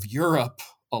Europe,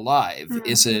 alive?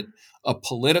 Is it a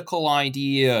political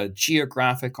idea, a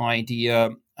geographic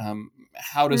idea?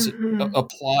 How does it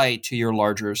apply to your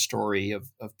larger story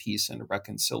of peace and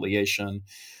reconciliation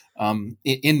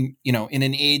in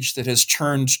an age that has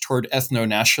turned toward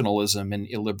ethno-nationalism and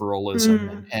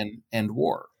illiberalism and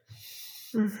war?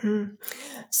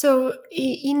 So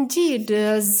indeed,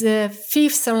 the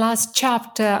fifth and last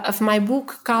chapter of my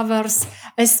book covers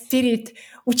a spirit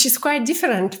which is quite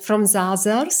different from the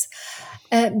others,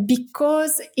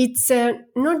 because it's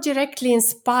not directly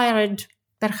inspired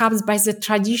perhaps by the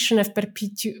tradition of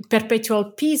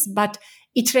perpetual peace, but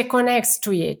it reconnects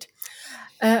to it.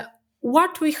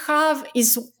 What we have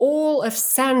is all of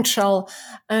Central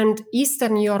and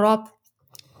Eastern Europe,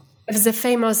 the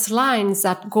famous line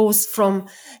that goes from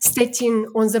Stettin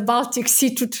on the Baltic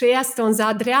Sea to Trieste on the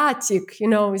Adriatic,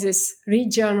 this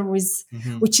region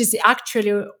which is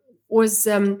actually was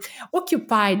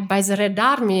occupied by the Red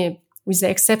Army, with the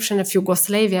exception of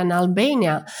Yugoslavia and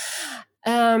Albania.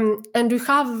 And we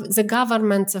have the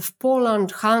governments of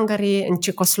Poland, Hungary, and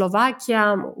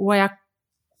Czechoslovakia, where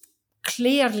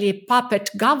clearly puppet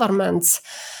governments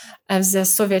of the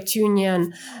Soviet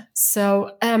Union.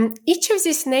 So each of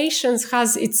these nations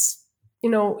has its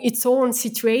own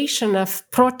situation of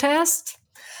protest.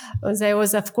 There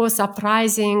was, of course,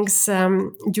 uprisings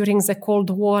during the Cold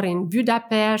War in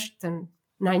Budapest in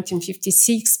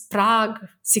 1956, Prague,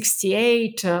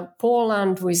 68,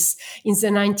 Poland in the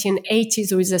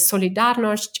 1980s with the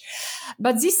Solidarność.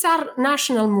 But these are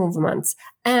national movements.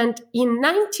 And in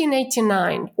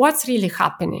 1989, what's really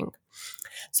happening?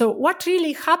 So what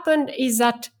really happened is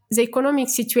that the economic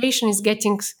situation is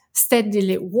getting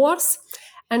steadily worse,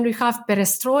 and we have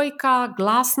perestroika,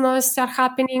 glasnost are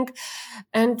happening,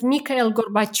 and Mikhail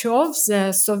Gorbachev,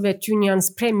 the Soviet Union's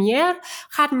premier,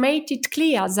 had made it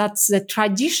clear that the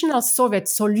traditional Soviet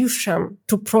solution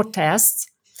to protests,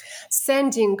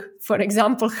 sending, for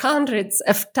example, hundreds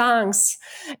of tanks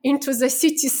into the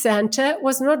city center,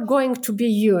 was not going to be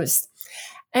used.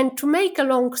 And to make a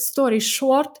long story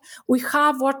short, we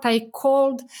have what I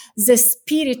called the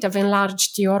spirit of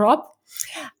enlarged Europe.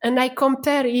 And I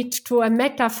compare it to a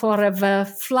metaphor of a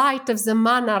flight of the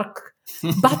monarch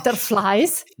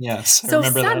butterflies. Yes, I so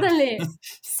remember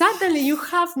suddenly you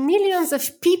have millions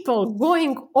of people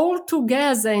going all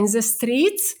together in the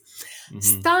streets,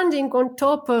 standing on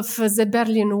top of the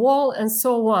Berlin Wall and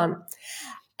so on.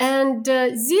 And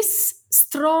this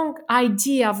strong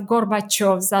idea of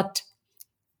Gorbachev that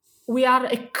we are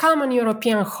a common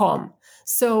European home.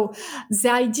 So the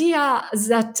idea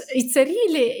that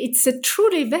it's a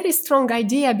truly very strong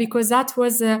idea, because that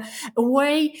was a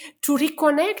way to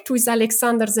reconnect with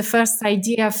Alexander I's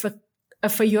idea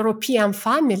of a European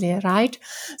family, right?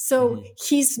 So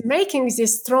he's making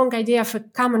this strong idea of a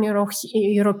common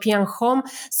European home.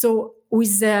 So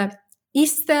with the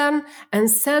Eastern and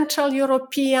Central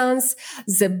Europeans,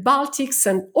 the Baltics,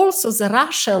 and also the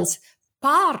Russians,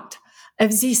 part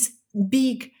of this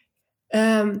big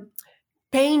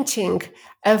painting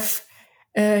of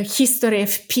history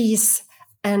of peace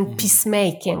and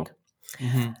peacemaking.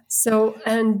 So,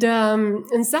 and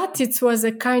that it was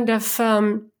a kind of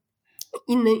an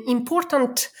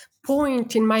important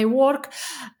point in my work,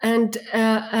 and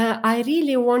I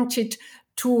really wanted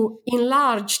to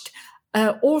enlarge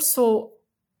also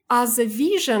as a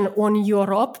vision on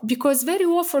Europe, because very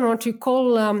often what we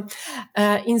call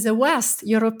in the West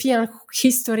European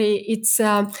history,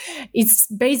 it's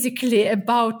basically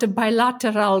about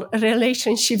bilateral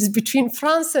relationships between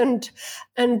France and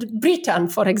Britain,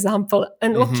 for example,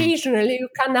 and occasionally you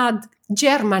can add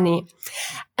Germany,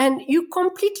 and we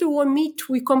completely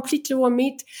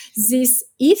omit this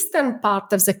eastern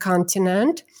part of the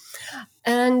continent.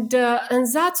 And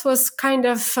that was kind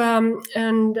of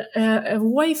a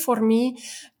way for me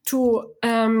to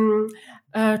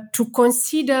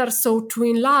consider, so to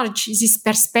enlarge this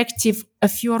perspective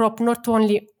of Europe, not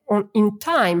only in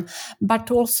time, but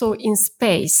also in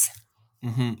space.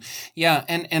 Mm-hmm. Yeah,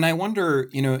 and I wonder,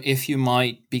 if you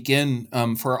might begin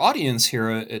for our audience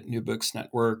here at New Books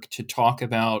Network to talk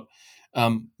about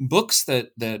books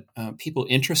that people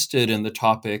interested in the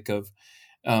topic of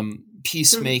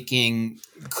peacemaking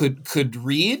could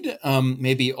read,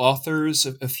 maybe authors,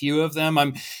 a few of them.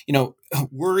 I'm,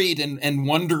 worried and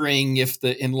wondering if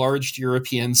the enlarged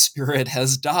European spirit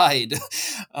has died,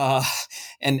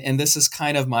 and this is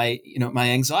kind of my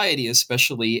anxiety,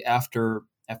 especially after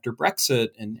Brexit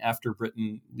and after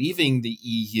Britain leaving the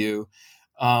EU.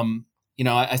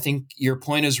 I think your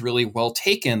point is really well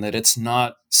taken, that it's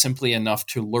not simply enough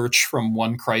to lurch from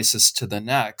one crisis to the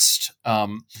next,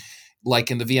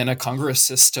 like in the Vienna Congress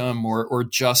system, or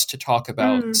just to talk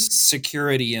about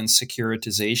security and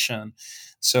securitization.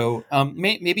 So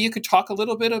maybe you could talk a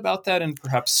little bit about that and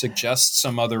perhaps suggest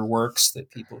some other works that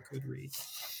people could read.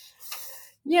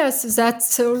 Yes,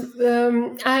 that's so.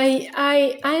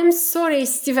 I am sorry,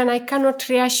 Stephen. I cannot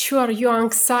reassure your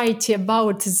anxiety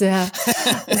about the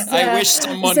I wish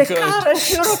someone the could. current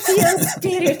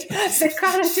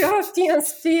European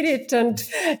spirit, and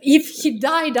if he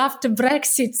died after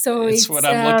Brexit, so it's what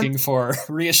I'm looking for,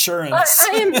 reassurance.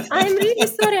 I'm really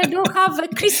sorry. I don't have a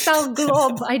crystal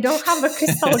globe.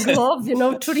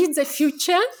 To read the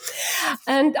future.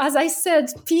 And as I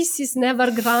said, peace is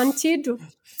never granted.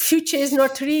 Future is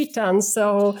not written,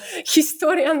 so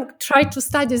historians try to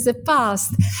study the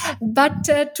past. But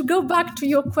to go back to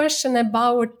your question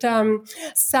about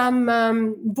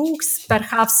some books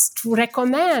perhaps to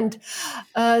recommend,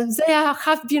 there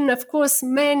have been, of course,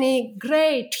 many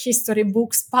great history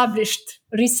books published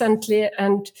recently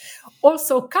and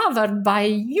also covered by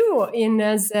you in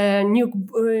the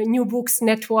New Books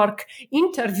Network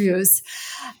interviews.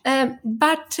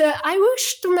 But I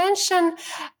wish to mention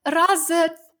rather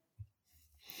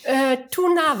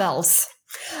two novels.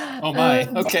 Oh my,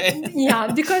 okay. Yeah,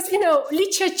 because,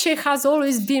 literature has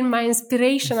always been my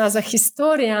inspiration as a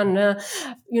historian,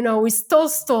 with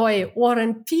Tolstoy, War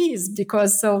and Peace,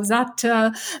 because so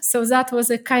that was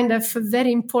a kind of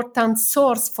very important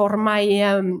source for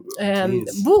my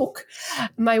book,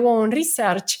 my own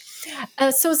research.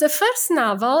 So the first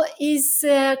novel is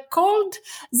called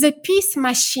The Peace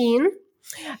Machine,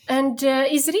 and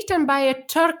is written by a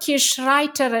Turkish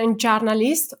writer and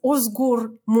journalist, Özgür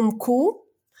Mumcu.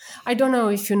 I don't know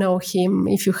if you know him,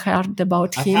 if you heard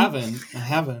about him. I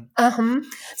haven't.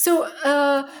 So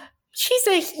he's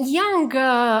a young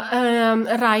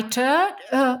writer.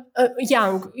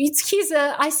 He's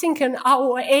I think in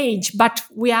our age, but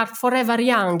we are forever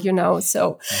young,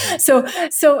 So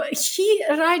he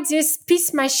writes this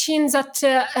Peace Machine, that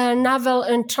novel,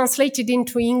 and translated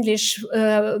into English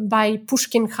by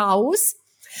Pushkin House.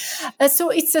 So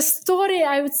it's a story,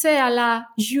 I would say, a la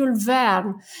Jules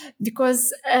Verne,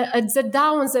 because at the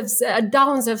dawns of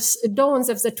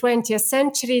the 20th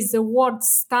century, the world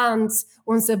stands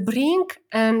on the brink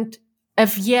and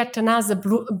of yet another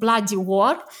bloody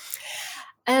war.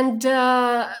 And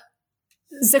the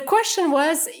question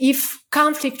was if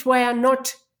conflict were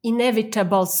not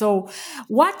inevitable. So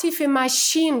what if a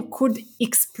machine could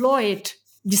exploit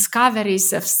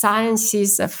discoveries of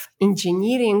sciences, of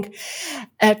engineering,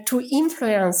 to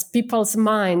influence people's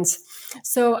minds?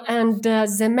 So, and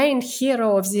the main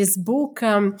hero of this book,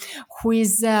 who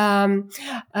leads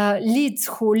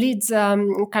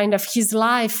kind of his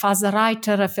life as a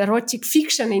writer of erotic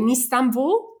fiction in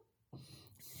Istanbul.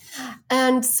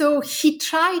 And so he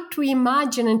tried to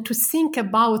imagine and to think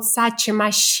about such a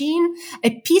machine,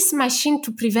 a peace machine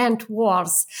to prevent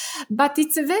wars. But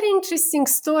it's a very interesting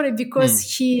story because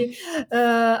the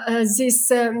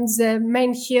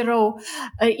main hero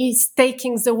is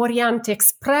taking the Orient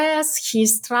Express.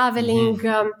 He's traveling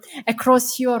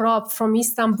across Europe from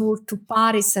Istanbul to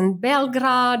Paris and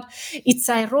Belgrade. It's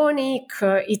ironic,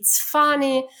 it's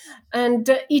funny, and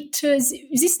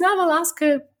this novel asks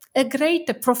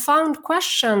a profound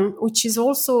question, which is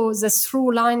also the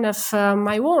through line of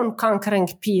my own Conquering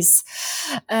Peace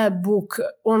book,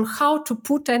 on how to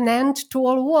put an end to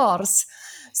all wars.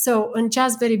 So, and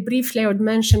just very briefly, I would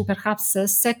mention perhaps a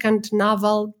second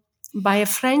novel by a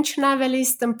French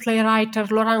novelist and playwright,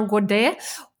 Laurent Godet,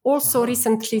 also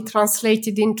recently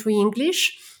translated into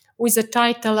English, with the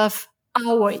title of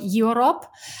Our Europe,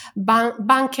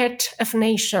 Banquet of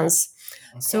Nations.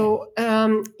 Okay. So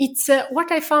it's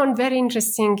what I found very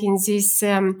interesting in this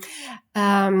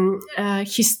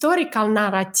historical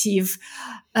narrative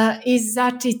is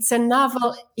that it's a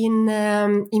novel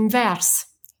in verse.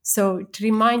 So it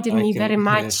reminded me very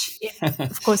much,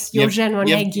 of course, Eugene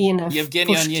Onegin of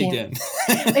Pushkin.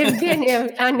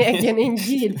 Evgeny Onegin,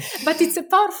 indeed. But it's a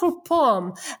powerful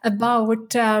poem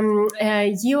about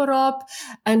Europe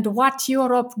and what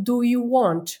Europe do you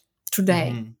want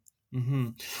today. Mm-hmm. Mm-hmm.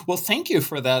 Well, thank you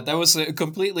for that. That was a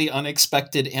completely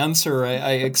unexpected answer.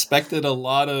 I expected a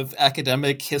lot of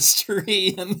academic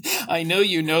history, and I know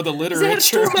you know the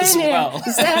literature as well.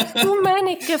 There are too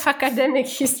many of academic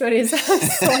histories.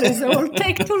 Sorry, so it will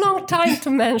take too long time to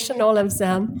mention all of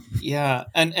them. Yeah,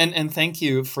 and thank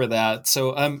you for that.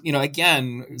 So,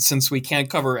 again, since we can't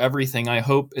cover everything, I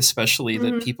hope especially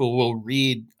that people will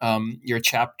read your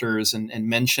chapters and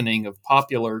mentioning of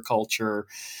popular culture.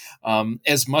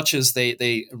 As much as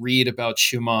they read about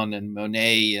Schumann and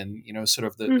Monet and sort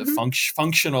of the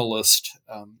functionalist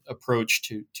approach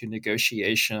to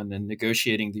negotiation and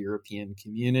negotiating the European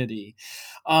community.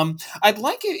 I'd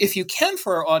like it, if you can,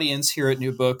 for our audience here at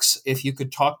New Books, if you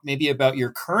could talk maybe about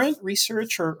your current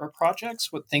research or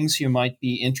projects, what things you might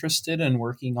be interested in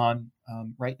working on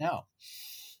right now.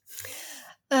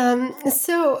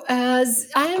 So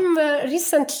I'm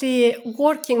recently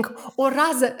working, or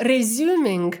rather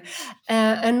resuming,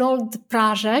 an old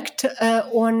project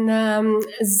on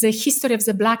the history of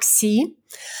the Black Sea.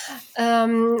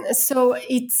 So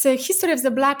it's a history of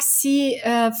the Black Sea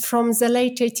from the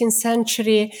late 18th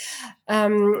century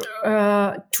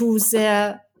to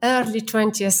the early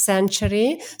 20th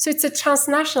century. So it's a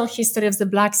transnational history of the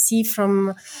Black Sea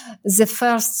from the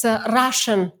first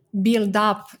Russian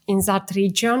build-up in that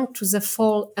region to the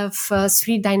fall of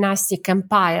three dynastic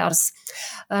empires,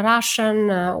 Russian,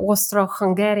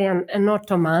 Austro-Hungarian, and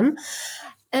Ottoman.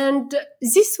 And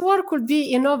this work would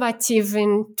be innovative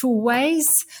in two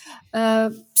ways,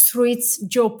 through its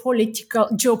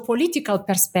geopolitical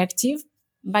perspective,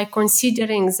 by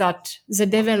considering that the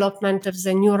development of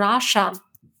the new Russia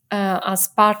as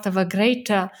part of a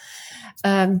greater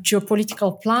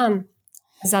geopolitical plan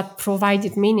that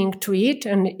provided meaning to it.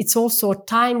 And it's also a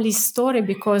timely story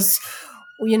because,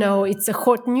 it's a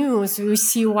hot news. We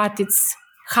see what is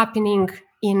happening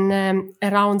in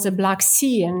around the Black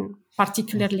Sea and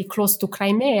particularly close to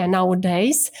Crimea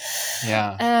nowadays.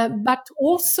 Yeah. But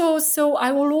also, it's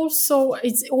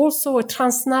also a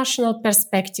transnational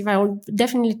perspective. I will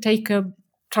definitely take a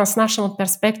transnational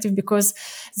perspective because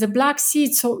the Black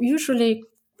Sea, so usually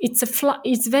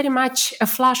it's very much a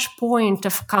flashpoint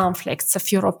of conflicts,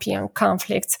 of European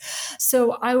conflicts.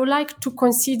 So I would like to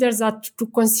consider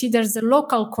the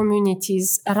local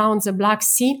communities around the Black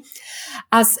Sea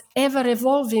as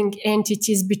ever-evolving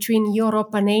entities between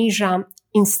Europe and Asia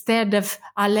instead of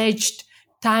alleged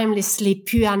timelessly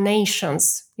pure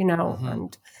nations,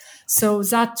 And so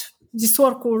that this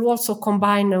work will also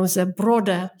combine with a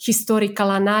broader historical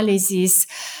analysis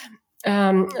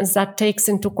that takes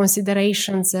into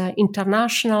consideration the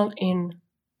international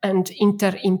and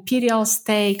inter-imperial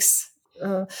stakes,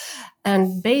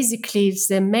 and basically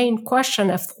the main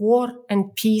question of war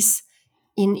and peace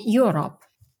in Europe.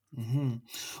 Mm-hmm.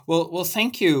 Well,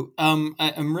 thank you.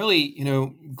 I'm really,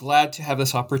 glad to have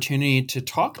this opportunity to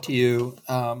talk to you.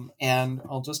 And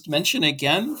I'll just mention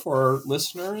again for our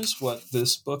listeners what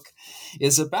this book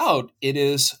is about. It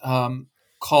is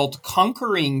called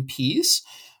Conquering Peace: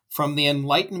 From the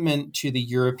Enlightenment to the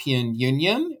European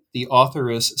Union. The author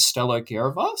is Stella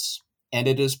Gervas, and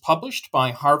it is published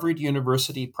by Harvard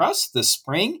University Press this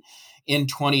spring in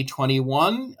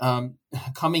 2021,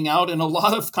 coming out in a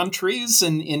lot of countries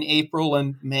in April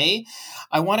and May.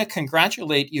 I want to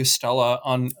congratulate you, Stella,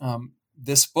 on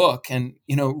this book and,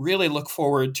 really look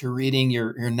forward to reading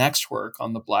your next work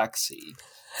on the Black Sea.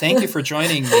 Thank you for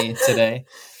joining me today.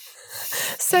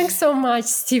 Thanks so much,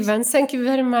 Stephen. Thank you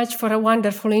very much for a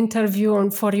wonderful interview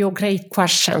and for your great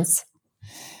questions.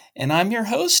 And I'm your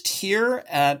host here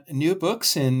at New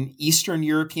Books in Eastern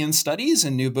European Studies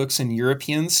and New Books in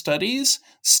European Studies,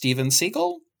 Stephen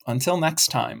Siegel. Until next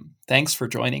time, thanks for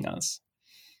joining us.